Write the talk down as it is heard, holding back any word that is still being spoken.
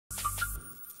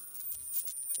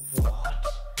What?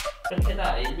 Look at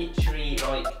that, it literally,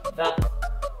 like, that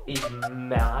is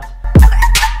mad.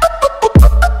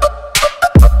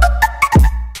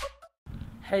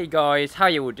 Hey guys, how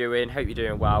you all doing? Hope you're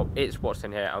doing well. It's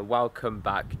Watson here and welcome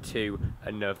back to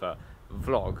another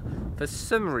vlog. For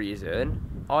some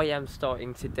reason, I am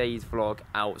starting today's vlog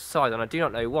outside and I do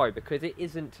not know why, because it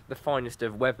isn't the finest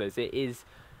of weathers. It is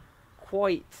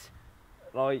quite,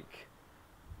 like,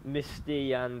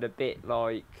 misty and a bit,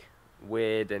 like,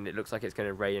 weird, and it looks like it's going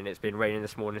to rain, and it's been raining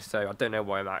this morning, so I don't know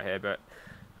why I'm out here, but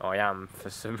I am for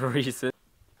some reason.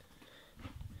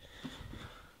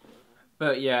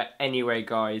 But yeah, anyway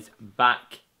guys,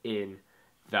 back in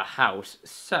the house.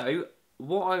 So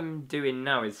what I'm doing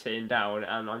now is sitting down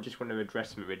and I just want to address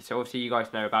something really. So obviously you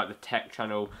guys know about the tech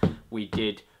channel. We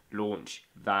did launch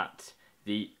that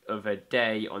the other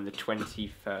day on the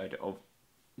 23rd of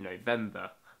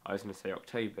November. I was going to say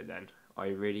October then. I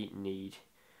really need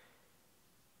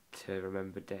to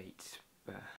remember dates.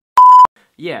 But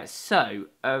yeah, so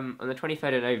on the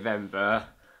 23rd of November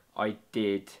I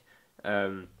did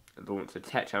launch a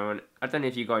tech channel, and I don't know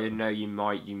if you guys know, you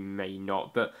might, you may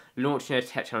not, but launching a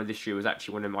tech channel this year was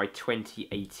actually one of my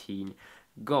 2018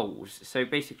 goals. So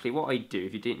basically what I do,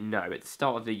 if you didn't know, at the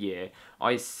start of the year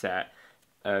I set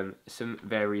some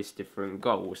various different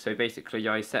goals. So basically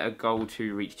I set a goal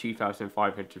to reach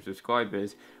 2,500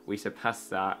 subscribers. We surpassed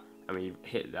that and we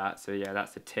hit that, so yeah,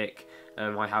 that's a tick.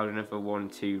 I had another one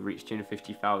to reach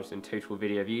 250,000 total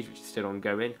video views, which is still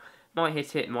ongoing. Might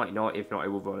hit it, might not. If not, it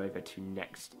will roll over to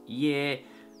next year.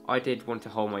 I did want to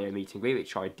hold my own meet and greet,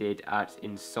 which I did at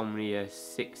Insomnia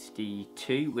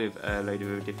 62 with a load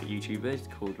of different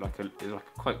YouTubers, called like a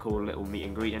quite cool little meet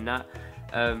and greet and that.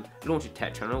 Launch a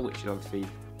tech channel, which is obviously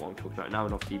what I'm talking about now,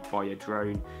 and obviously buy a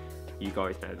drone. You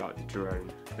guys know about the drone,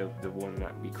 the one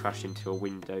that we crashed into a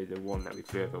window, the one that we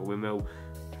flew over a windmill.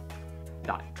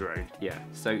 That drone, yeah.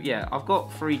 So yeah, I've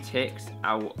got 3 ticks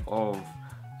out of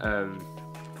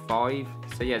 5,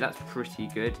 so yeah, that's pretty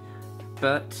good,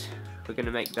 but we're going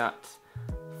to make that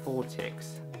 4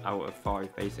 ticks out of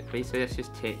 5 basically. So let's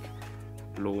just tick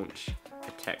launch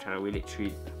a tech channel. We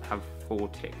literally have 4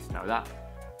 ticks now. That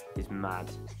is mad.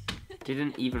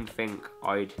 Didn't even think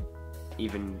I'd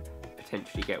even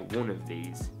potentially get one of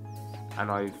these, and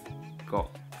I've got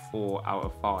 4 out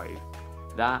of 5.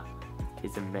 That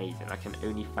is amazing. I can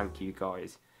only thank you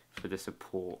guys for the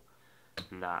support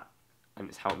and that, and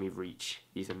it's helped me reach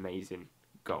these amazing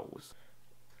goals.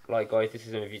 Like guys, this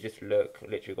is, if you just look,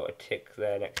 literally got a tick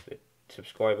there next to the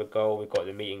subscriber goal. We've got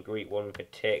the meet and greet one with a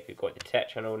tick. We've got the tech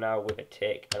channel now with a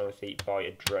tick, and obviously buy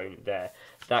a drone there.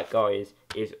 That, guys,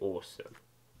 is awesome.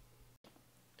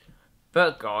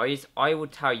 But guys, I will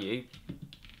tell you,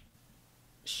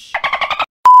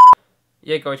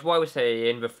 yeah guys, what I was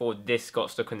saying before this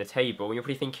got stuck on the table, and you're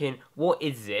probably thinking, what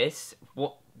is this?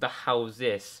 What the hell's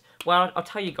this? Well, I'll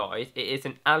tell you guys, it is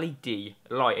an LED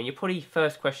light, and your probably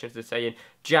first questions are saying,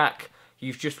 Jack,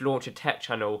 you've just launched a tech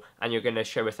channel and you're going to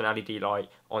show us an LED light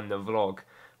on the vlog.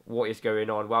 What is going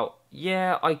on? Well,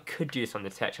 yeah, I could do this on the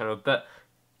tech channel, but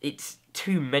it's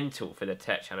too mental for the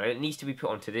tech channel. It needs to be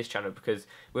put onto this channel because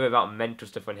we're about mental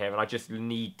stuff on here, and I just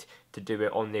need to do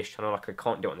it on this channel. Like, I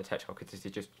can't do it on the tech channel because this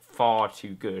is just far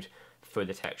too good for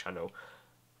the tech channel.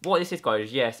 What this is,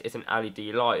 guys, yes, it's an LED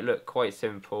light. Look, quite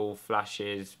simple,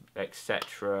 flashes,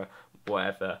 etc.,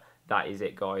 whatever. That is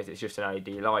it, guys. It's just an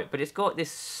LED light, but it's got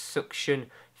this suction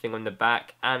thing on the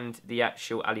back, and the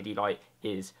actual LED light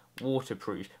is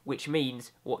waterproof, which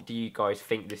means, what do you guys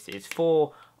think this is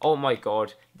for? Oh my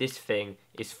god, this thing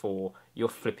is for your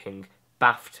flipping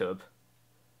bathtub.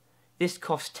 This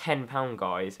costs £10,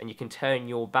 guys, and you can turn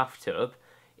your bathtub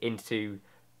into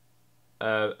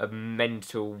a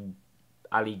mental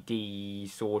LED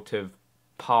sort of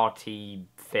party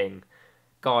thing.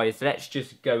 Guys, let's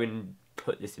just go and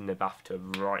put this in the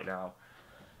bathtub right now.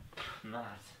 Mad.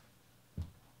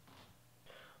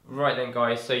 Right then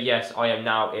guys, so yes, I am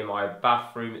now in my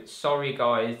bathroom. Sorry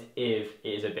guys if it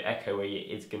is a bit echoey,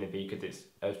 it is going to be because it's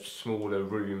a smaller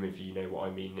room, if you know what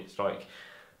I mean. It's like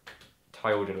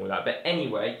tiled and all that. But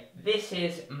anyway, this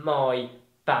is my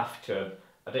bathtub.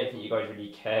 I don't think you guys really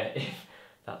care if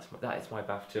that is my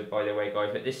bathtub, by the way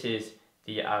guys, but this is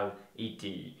the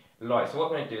LED light. So what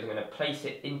I'm going to do is I'm going to place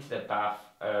it into the bath.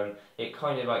 It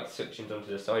kind of like suctions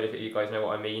onto the side of it, you guys know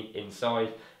what I mean,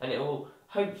 inside, and it will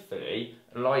hopefully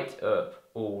light up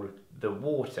all the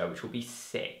water, which will be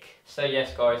sick. So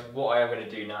yes guys, what I am going to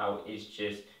do now is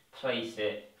just place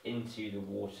it into the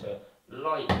water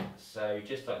like so,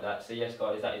 just like that. So yes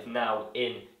guys, that is now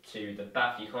into the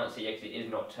bath. You can't see it because it is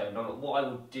not turned on, but what I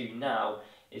will do now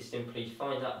is simply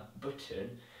find that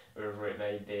button, wherever it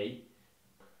may be,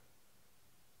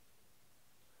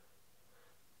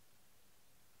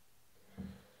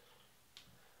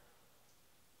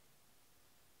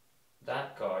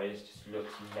 guys, just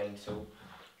looks mental.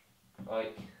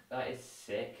 Like, that is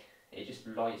sick. It just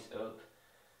lights up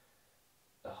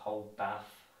the whole bath.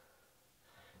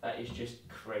 That is just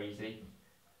crazy.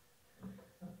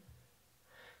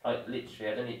 Like,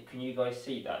 literally, I don't know, can you guys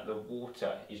see that? The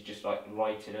water is just like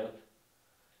lighting up.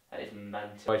 That is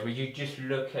mental. Guys, would you just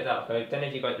look at that? I don't know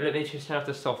if you guys, let me just turn off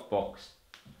the softbox.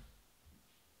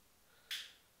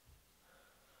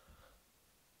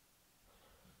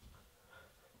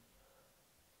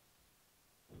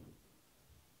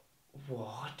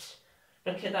 What?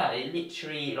 Look at that, it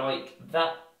literally, like,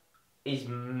 that is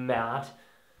mad.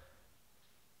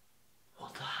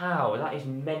 What the hell? That is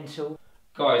mental.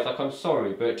 Guys, like, I'm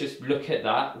sorry, but just look at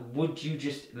that. Would you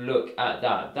just look at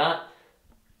that?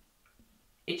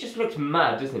 It just looks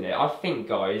mad, doesn't it? I think,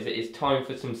 guys, it is time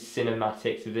for some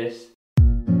cinematics of this.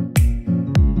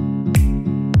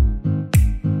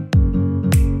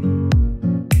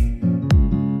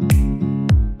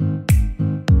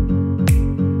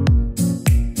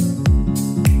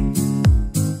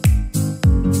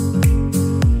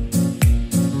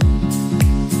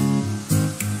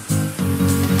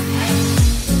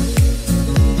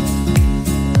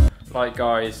 Like,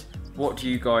 guys, what do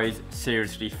you guys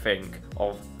seriously think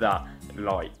of that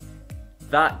light?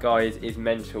 That, guys, is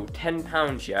mental.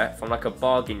 £10 yet from like a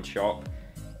bargain shop.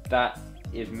 That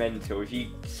is mental.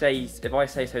 If I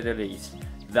say so the least,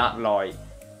 that light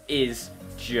is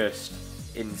just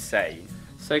insane.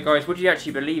 So, guys, would you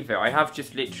actually believe it? I have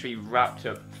just literally wrapped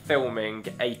up filming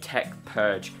a tech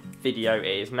purge video. It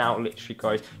is now literally,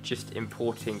 guys, just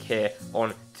importing here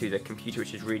onto the computer,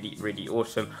 which is really, really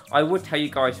awesome. I would tell you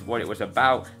guys what it was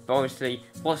about, but honestly,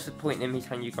 what's the point in me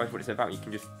telling you guys what it's about? You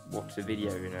can just watch the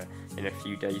video in a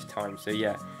few days time. So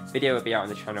yeah, video will be out on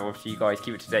the channel. Obviously, you guys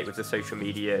keep it to date with the social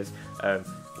medias.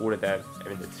 All of them are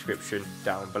in the description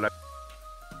down below.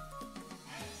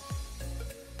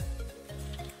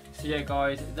 So yeah,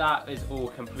 guys, that is all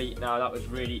complete now. That was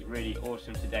really, really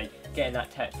awesome today, getting that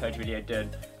tech purge video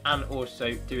done, and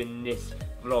also doing this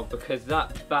vlog, because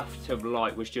that bathtub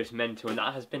light was just mental, and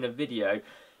that has been a video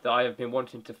that I have been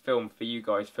wanting to film for you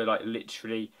guys for like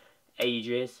literally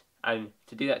ages, and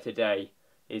to do that today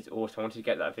is awesome. I wanted to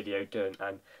get that video done,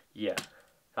 and yeah,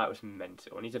 that was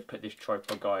mental. I need to put this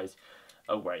tripod, guys,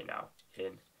 away now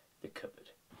in the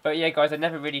cupboard. But yeah, guys, I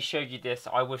never really showed you this.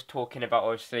 I was talking about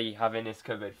obviously having this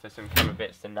cupboard for some camera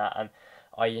bits and that, and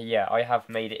I have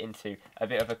made it into a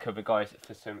bit of a cupboard, guys,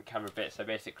 for some camera bits. So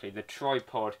basically, the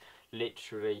tripod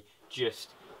literally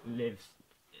just lives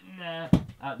in there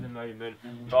at the moment.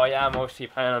 But I am obviously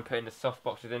planning on putting the soft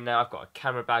boxes in there. I've got a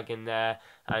camera bag in there,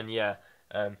 and yeah,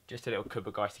 just a little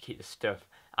cupboard, guys, to keep the stuff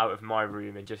out of my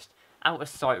room and just out of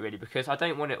sight, really, because I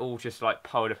don't want it all just like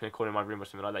piled up in the corner of my room or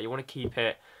something like that. You want to keep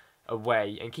it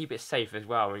away and keep it safe as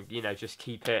well, and you know, just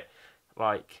keep it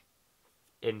like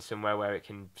in somewhere where it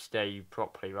can stay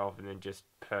properly, rather than just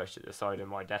perched at the side of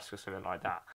my desk or something like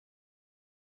that.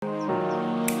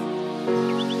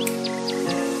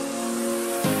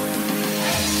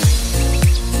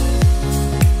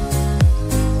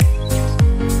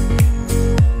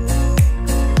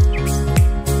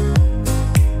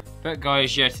 But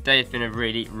guys, yeah, today has been a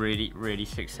really, really, really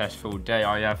successful day.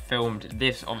 I have filmed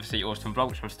this obviously awesome vlog,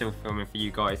 which I'm still filming for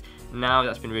you guys now.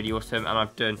 That's been really awesome, and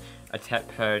I've done a tech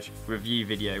purge review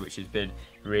video, which has been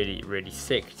really, really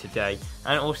sick today.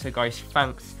 And also, guys,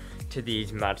 thanks to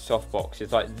these mad soft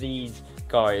boxes. Like, these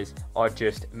guys are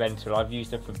just mental. I've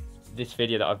used them for this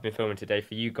video that I've been filming today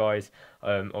for you guys.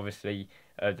 Obviously,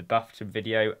 the bathtub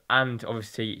video, and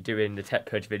obviously doing the tech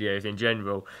purge videos in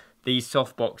general. These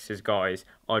soft boxes, guys,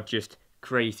 are just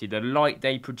crazy. The light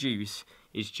they produce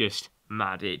is just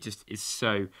mad. It just is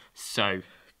so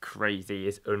crazy.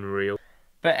 It's unreal.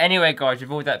 But anyway, guys, with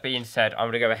all that being said,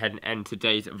 I'm going to go ahead and end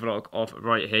today's vlog off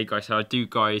right here, guys. So I do,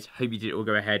 guys, hope you did all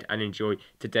go ahead and enjoy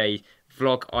today's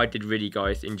vlog. I did really,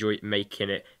 guys, enjoy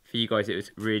making it for you guys. It was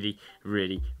really,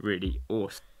 really, really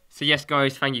awesome. So yes,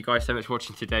 guys, thank you guys so much for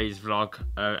watching today's vlog.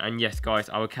 And yes, guys,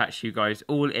 I will catch you guys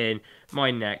all in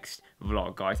my next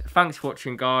vlog, guys. Thanks for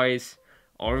watching, guys.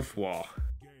 Au revoir.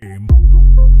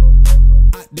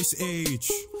 At this age,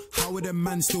 how are them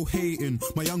man still hating?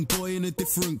 My young boy in a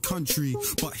different country,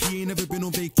 but he ain't never been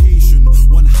on vacation.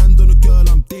 One hand on a girl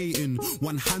I'm dating,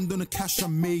 one hand on the cash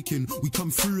I'm making. We come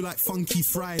through like Funky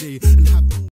Friday and have